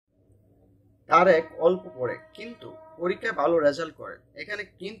তারেক অল্প পড়ে কিন্তু পরীক্ষায় ভালো রেজাল্ট করে। এখানে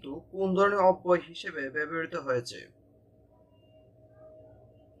কিন্তু কোন ধরনের অব্যয় হিসেবে ব্যবহৃত হয়েছে?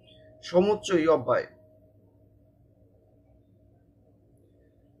 সমুচ্চয়ী অব্যয়।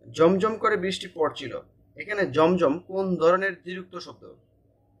 জমজম করে বৃষ্টি পড়ছিল, এখানে জমজম কোন ধরনের দ্বিরুক্ত শব্দ?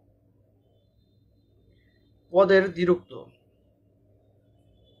 পদের দ্বিরুক্ত।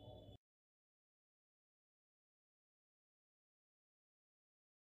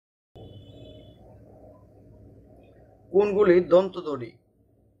 কোনগুলি দন্তধ্বনি?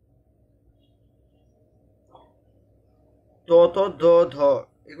 ত, ত, দ, ধ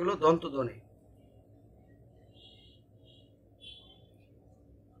এগুলো দন্তধ্বনি।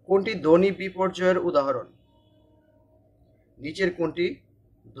 কোনটি ধ্বনি বিপর্যয়ের উদাহরণ? নিচের কোনটি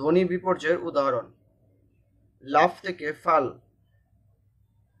ধ্বনি বিপর্যয়ের উদাহরণ? লাফ থেকে ফাল।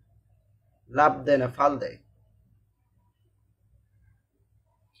 লাফ দেয় না, ফাল দেয়।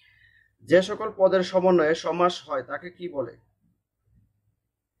 যে সকল পদের সমন্বয়ে সমাস হয় তাকে কি বলে?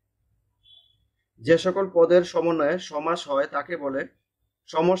 যে সকল পদের সমন্বয়ে সমাস হয় তাকে বলে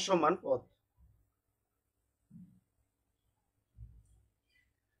সমস্যমান পদ।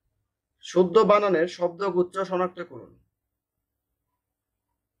 শুদ্ধ বানানের শব্দগুচ্ছ শনাক্ত করুন।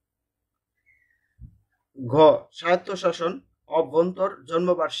 ঘ, স্বায়ত্তশাসন, অভ্যন্তর,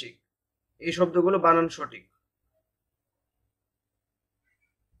 জন্মবার্ষিক এই শব্দগুলো বানান সঠিক।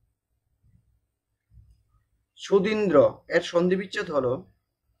 সুধীন্দ্র এর সন্ধিবিচ্ছেদ হলো,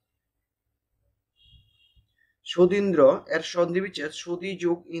 সুধীন্দ্র এর সন্ধিবিচ্ছেদ সুধী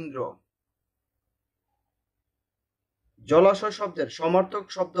যোগ ইন্দ্র। জলাশয় শব্দের সমার্থক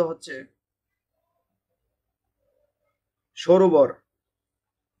শব্দ হচ্ছে সরোবর।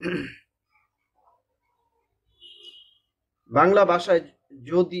 বাংলা ভাষায়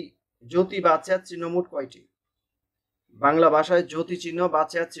জ্যোতি বা চ্যাত চিহ্ন মোট কয়টি? বাংলা ভাষায় জ্যোতি চিহ্ন বা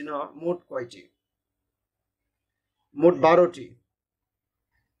চ্যাত চিহ্ন মোট কয়টি? মোট 12টি।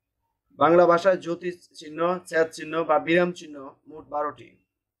 বাংলা ভাষায় জ্যোতি চিহ্ন, চ্যাত চিহ্ন বা বিরাম চিহ্ন মোট 12টি।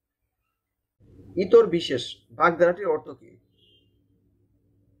 ইতর বিশেষ বাগধারাটির অর্থ কি?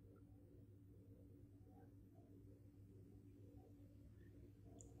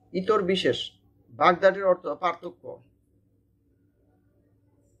 ইতর বিশেষ বাগধারাটির অর্থ পার্থক্য।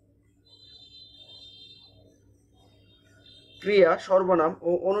 ক্রিয়া সর্বনাম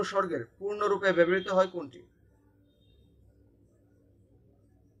ও অনুসর্গের পূর্ণরূপে ব্যবহৃত হয় কোনটি?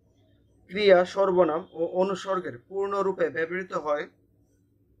 ক্রিয়া সর্বনাম ও অনুসর্গের পূর্ণরূপে ব্যবহৃত হয়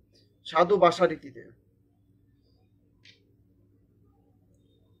সাধু ভাষা রীতিতে।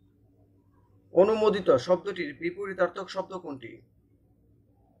 অনুমোদিত শব্দটির বিপরীতার্থক শব্দ কোনটি?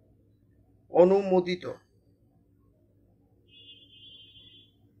 অনুমোদিত।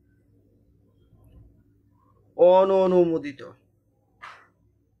 অননুমোদিত।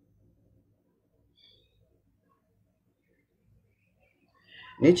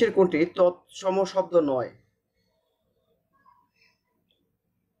 নিচের কোনটি তৎসম শব্দ নয়?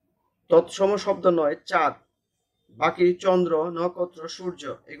 তৎসম শব্দ নয় চাঁদ, বাকি চন্দ্র, নক্ষত্র, সূর্য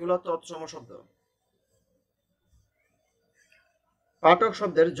এগুলো তৎসম শব্দ। পাঠক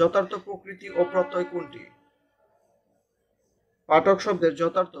শব্দের যথার্থ প্রকৃতি ও প্রত্যয় কোনটি? পাঠক শব্দের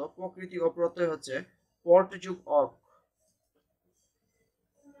যথার্থ প্রকৃতি ও প্রত্যয় হচ্ছে পট যোগ অক।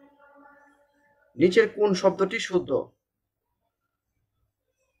 নিচের কোন শব্দটি শুদ্ধ?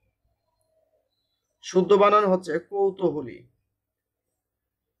 শুদ্ধ বানান হচ্ছে কৌতূহলী।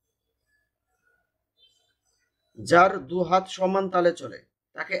 যার দু হাত সমান তালে চলে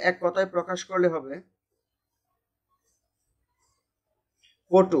তাকে এক কথায় প্রকাশ করলে হবে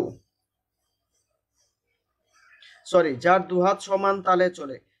পটু। সরি, যার দু হাত সমান তালে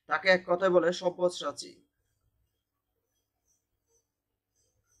চলে তাকে এক কথায় বলে সব্যসাচী।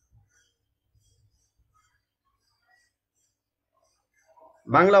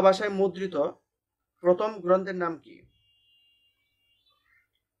 বাংলা ভাষায় মুদ্রিত প্রথম গ্রন্থের নাম কি?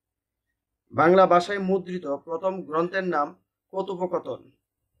 বাংলা ভাষায় মুদ্রিত প্রথম গ্রন্থের নাম কথোপকথন।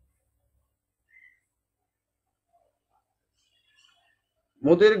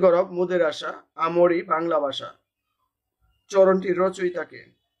 মুদের গরব মুদের আশা আমরি বাংলা ভাষা চরণটির রচয়িতাকে?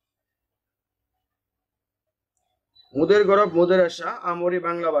 মুদের গরব মুদের আশা আমরি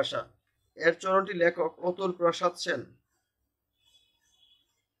বাংলা ভাষা এর চরণটি লেখক অতুল প্রসাদ সেন।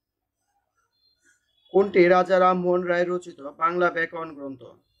 কোনটি রাজা রামমোহন রায় রচিত বাংলা ব্যাকরণ গ্রন্থ?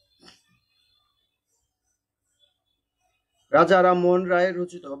 রাজা রামমোহন রায়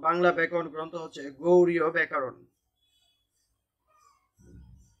রচিত বাংলা ব্যাকরণ গ্রন্থ হচ্ছে গৌড়ীয় ব্যাকরণ।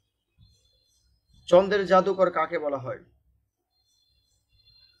 চন্দ্রের জাদুকর কাকে বলা হয়?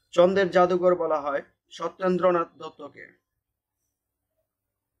 চন্দ্রের জাদুকর বলা হয় Satyendranath দত্তকে।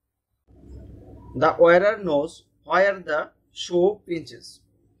 The wearer knows where the shoe pinches.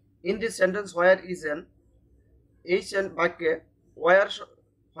 In this sentence, where is an এই বাক্যে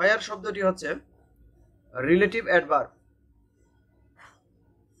where শব্দটি হচ্ছে relative adverb.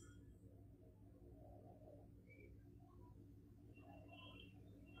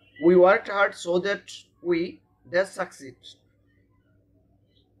 We worked hard so that we dash succeed.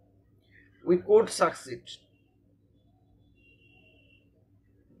 We could succeed.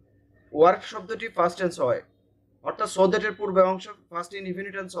 Work শব্দটি ফার্স্ট টেন্স হয়, অর্থাৎ সো দ্যাট এর পূর্বে অংশ ফার্স্ট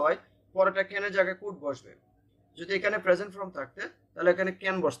ইনডিফিনিট টেন্স হয়, পরেরটা ক্যান এর জায়গায় কুড বসবে। যদি এখানে প্রেজেন্ট ফর্ম থাকতে তাহলে এখানে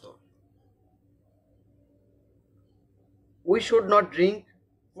ক্যান বসতো। We should not drink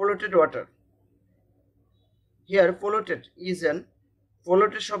polluted water. Here polluted is an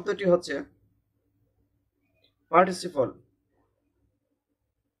polluted শব্দটি হচ্ছে participle.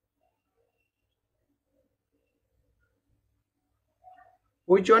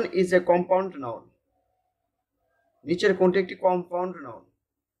 Which one is a compound noun? নিচের কোনটি একটি কম্পাউন্ড নাউন?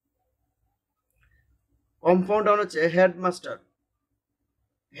 কম্পাউন্ড নাউন হচ্ছে হেডমাস্টার।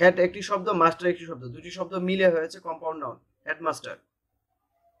 হেড একটি শব্দ, মাস্টার একটি শব্দ, দুটি শব্দ মিলে হয়েছে compound noun headmaster.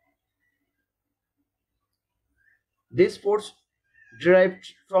 This sports derived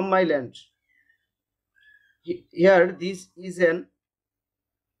from my land. Here this is an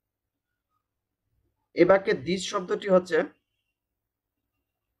এই বাক্যে this শব্দটি হচ্ছে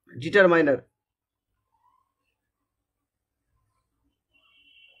determiner.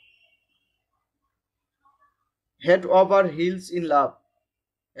 Head over hills in love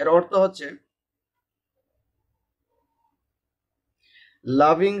এর অর্থ হচ্ছে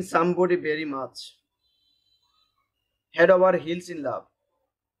loving somebody very much. Head over hills in love.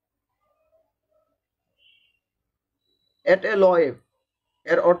 এট এ লো এভ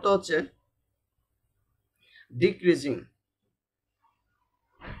এর অর্থ হচ্ছে decreasing.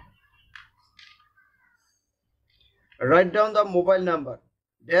 Write down the mobile number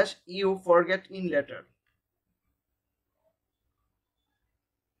dash you forget in letter.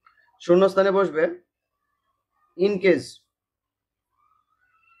 শূন্যস্থানে বসবে in case।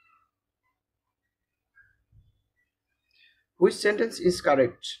 Which sentence is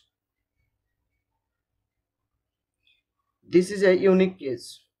correct? This is a unique case.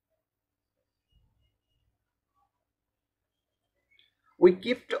 We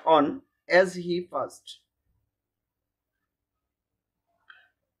kept on as he passed.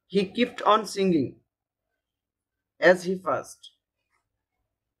 He kept on singing as he passed.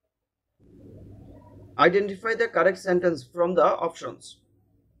 Identify the correct sentence from the options.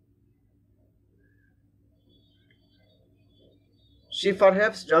 She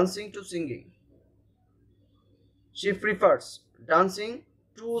perhaps dancing to singing. She prefers dancing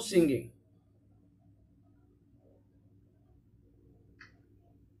to singing.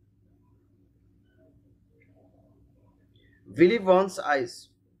 Believe one's eyes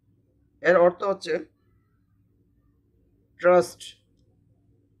এর অর্থ হচ্ছে trust.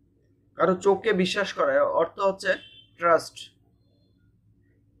 কারো চোখকে বিশ্বাস করা এর অর্থ হচ্ছে trust.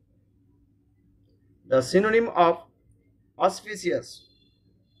 The synonym of auspicious.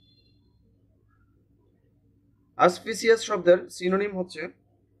 auspicious শব্দের সিনোনিম হচ্ছে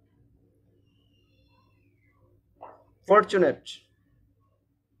fortunate.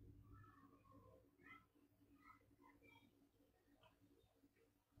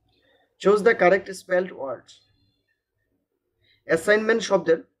 Choose the correct spelled word. Assignment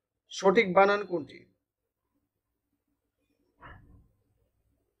শব্দের সঠিক বানান কোনটি?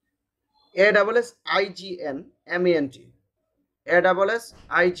 ASSIGNMANT.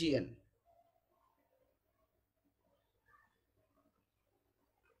 ASSIGN.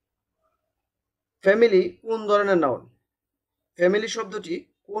 ফ্যামিলি কোন ধরনের নাউন? ফ্যামিলি শব্দটি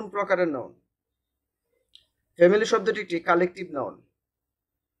কোন প্রকারের নাউন? ফ্যামিলি শব্দটি একটি collective noun.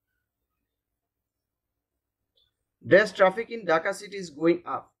 Dash traffic in Dhaka city is going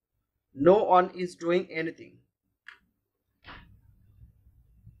up. No one is doing anything.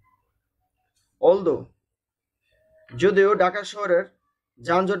 Although যদিও ঢাকা শহরের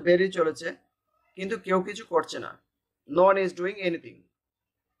যানজট বেড়ে চলেছে কিন্তু কেউ কিছু করছে না। No one is doing anything.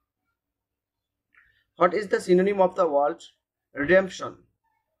 What is the synonym of the word redemption?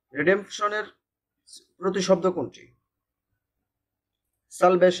 Redemption এর প্রতিশব্দ কোনটি?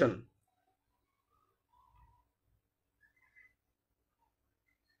 Salvation.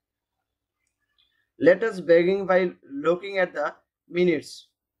 Let us begin by looking at the minutes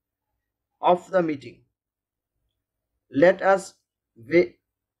of the meeting. Let us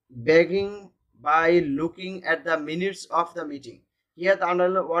begin by looking at the minutes of the meeting. Here the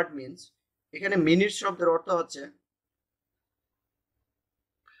underlined word means এখানে minute শব্দের অর্থ হচ্ছে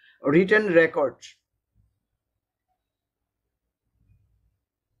written record.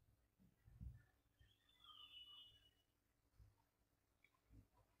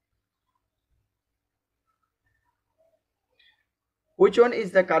 Which one is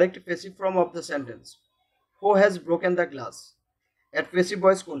the correct passive form of the sentence? Who has broken the glass? At passive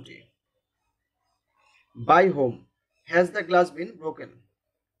voice কোনটি? By whom has the glass been broken?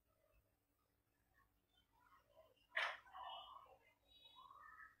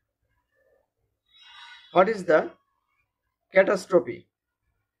 What is the catastrophe?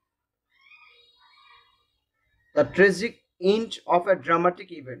 The tragic end of a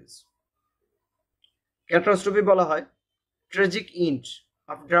dramatic events. Catastrophe বলা হয় tragic end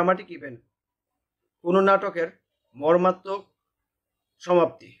of dramatic event, কোনো নাটকের মর্মান্তিক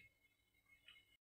সমাপ্তি।